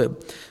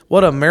would.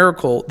 What a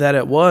miracle that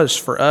it was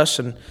for us,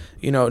 and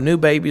new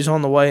babies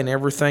on the way and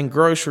everything,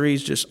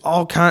 groceries, just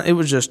all kind. It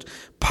was just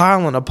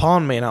piling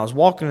upon me, and I was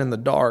walking in the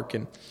dark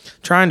and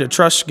trying to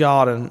trust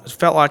God, and it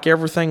felt like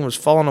everything was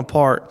falling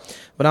apart.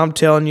 But I'm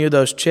telling you,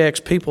 those checks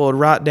people would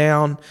write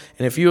down,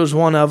 and if you was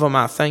one of them,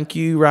 I thank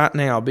you right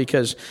now,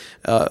 because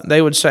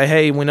they would say,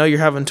 hey, we know you're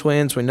having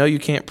twins. We know you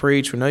can't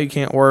preach. We know you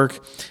can't work.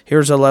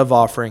 Here's a love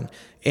offering.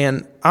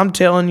 And I'm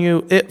telling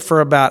you, it for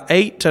about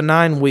 8 to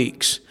 9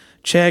 weeks,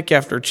 check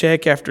after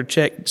check after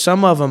check,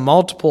 some of them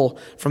multiple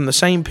from the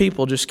same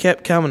people, just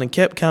kept coming and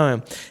kept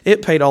coming.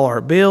 It paid all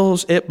our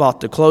bills. It bought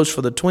the clothes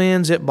for the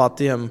twins. It bought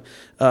them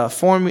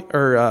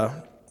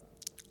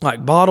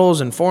like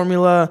bottles and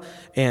formula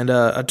and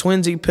a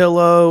twinsy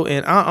pillow,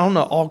 and I don't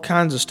know, all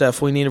kinds of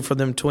stuff we needed for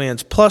them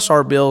twins, plus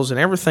our bills and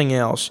everything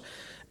else.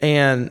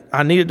 And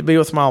I needed to be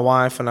with my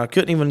wife, and I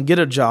couldn't even get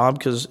a job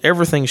because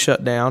everything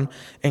shut down,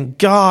 and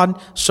God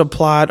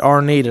supplied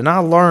our need. And I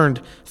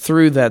learned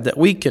through that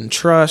we can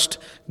trust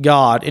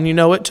God. And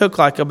it took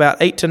like about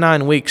 8 to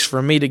 9 weeks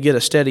for me to get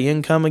a steady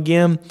income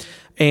again.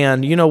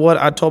 And you know what?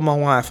 I told my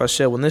wife, I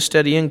said, when this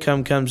steady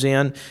income comes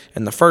in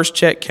and the first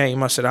check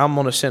came, I said, I'm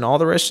going to send all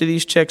the rest of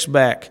these checks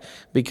back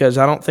because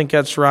I don't think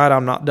that's right.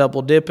 I'm not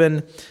double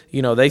dipping.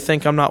 You know, they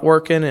think I'm not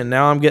working and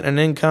now I'm getting an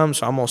income,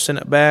 so I'm going to send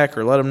it back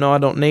or let them know I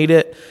don't need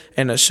it.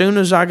 And as soon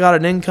as I got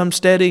an income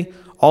steady,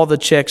 all the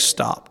checks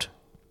stopped.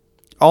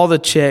 All the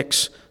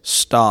checks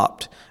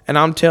stopped. And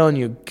I'm telling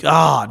you,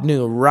 God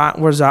knew right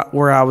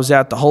where I was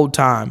at the whole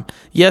time.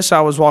 Yes,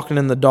 I was walking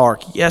in the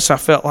dark. Yes, I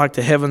felt like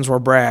the heavens were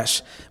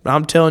brass. But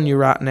I'm telling you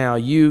right now,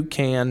 you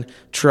can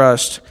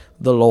trust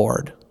the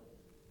Lord.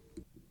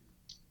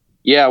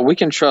 Yeah, we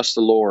can trust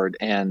the Lord.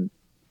 And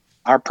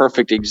our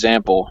perfect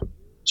example,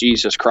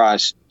 Jesus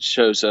Christ,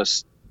 shows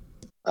us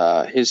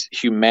his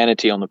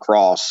humanity on the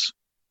cross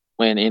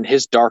when in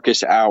his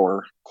darkest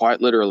hour,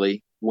 quite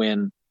literally,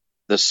 when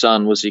the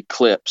sun was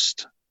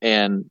eclipsed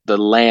and the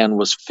land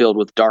was filled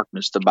with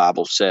darkness, the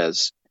Bible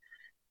says.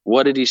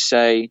 What did he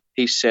say?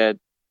 He said,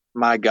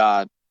 my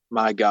God,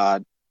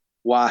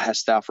 why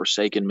hast thou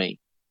forsaken me?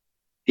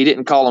 He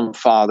didn't call him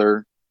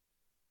Father.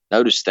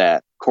 Notice that.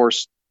 Of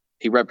course,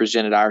 he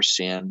represented our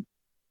sin.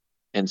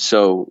 And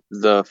so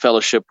the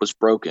fellowship was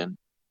broken.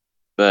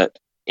 But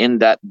in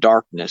that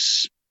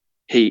darkness,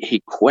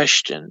 he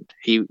questioned.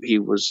 He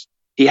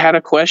had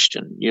a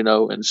question, you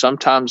know, and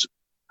sometimes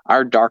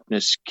our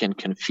darkness can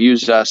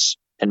confuse us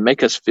and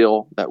make us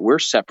feel that we're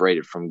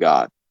separated from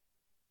God.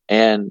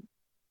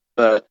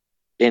 But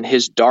in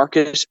his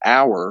darkest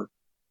hour,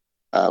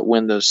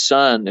 when the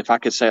sun, if I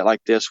could say it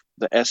like this,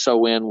 the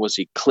SON was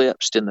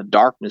eclipsed in the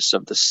darkness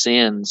of the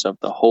sins of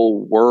the whole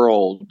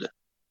world,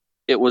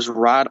 it was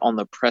right on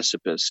the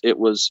precipice. It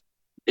was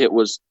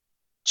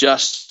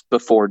just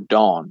before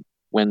dawn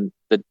when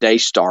the day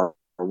star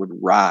would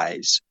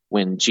rise,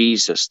 when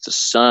Jesus, the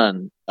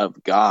Son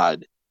of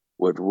God,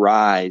 would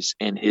rise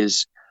in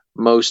his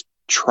most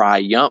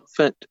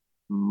triumphant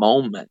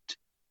moment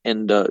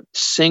in the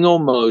single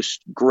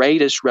most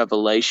greatest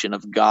revelation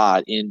of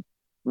God in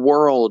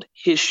world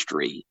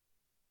history,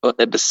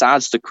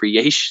 besides the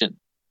creation,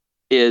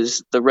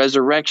 is the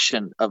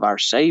resurrection of our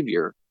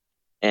Savior.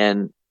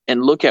 And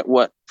look at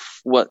what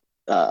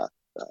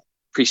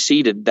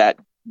preceded that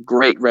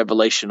great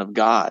revelation of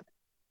God.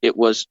 It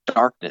was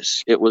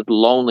darkness. It was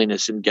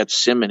loneliness in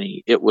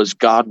Gethsemane. It was,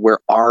 God, where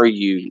are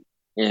you?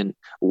 And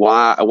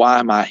why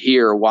am I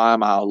here? Why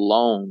am I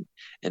alone?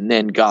 And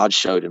then God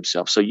showed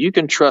himself. So you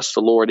can trust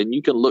the Lord and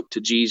you can look to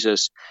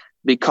Jesus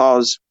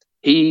because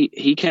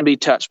he can be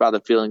touched by the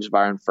feelings of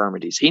our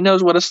infirmities. He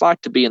knows what it's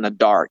like to be in the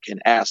dark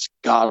and ask,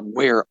 God,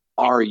 where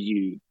are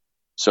you?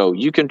 So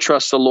you can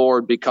trust the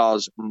Lord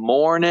because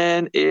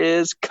morning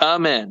is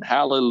coming.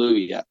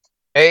 Hallelujah.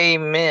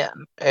 Amen.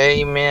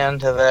 Amen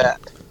to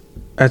that.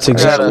 That's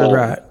exactly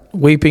right.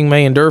 Weeping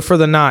may endure for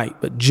the night,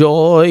 but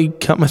joy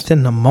cometh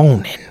in the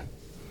morning.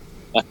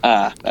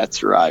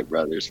 That's right,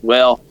 brothers.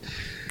 Well,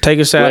 take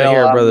us out of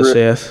here, Brother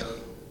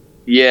Seth.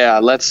 Yeah,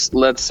 let's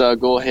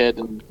go ahead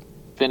and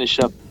finish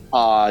up the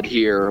pod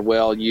here.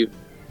 Well, you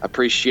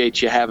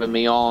appreciate you having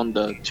me on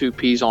the 2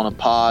 Peas on a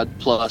Pod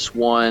plus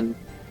one,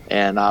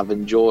 and I've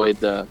enjoyed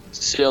the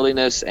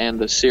silliness and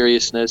the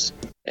seriousness,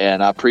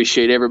 and I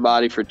appreciate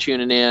everybody for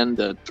tuning in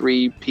to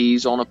 3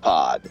 Peas on a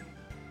Pod.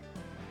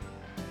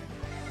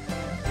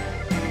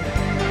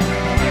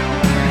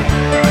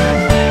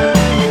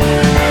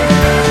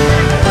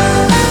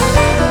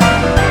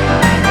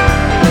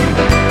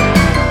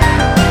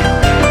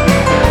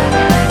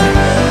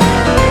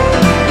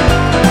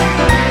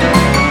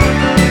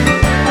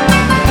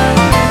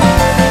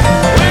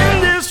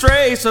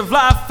 Of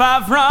life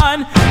I've run,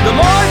 the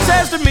Lord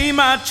says to me,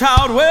 my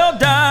child, well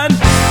done.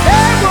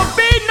 There will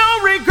be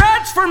no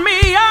regrets for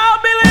me.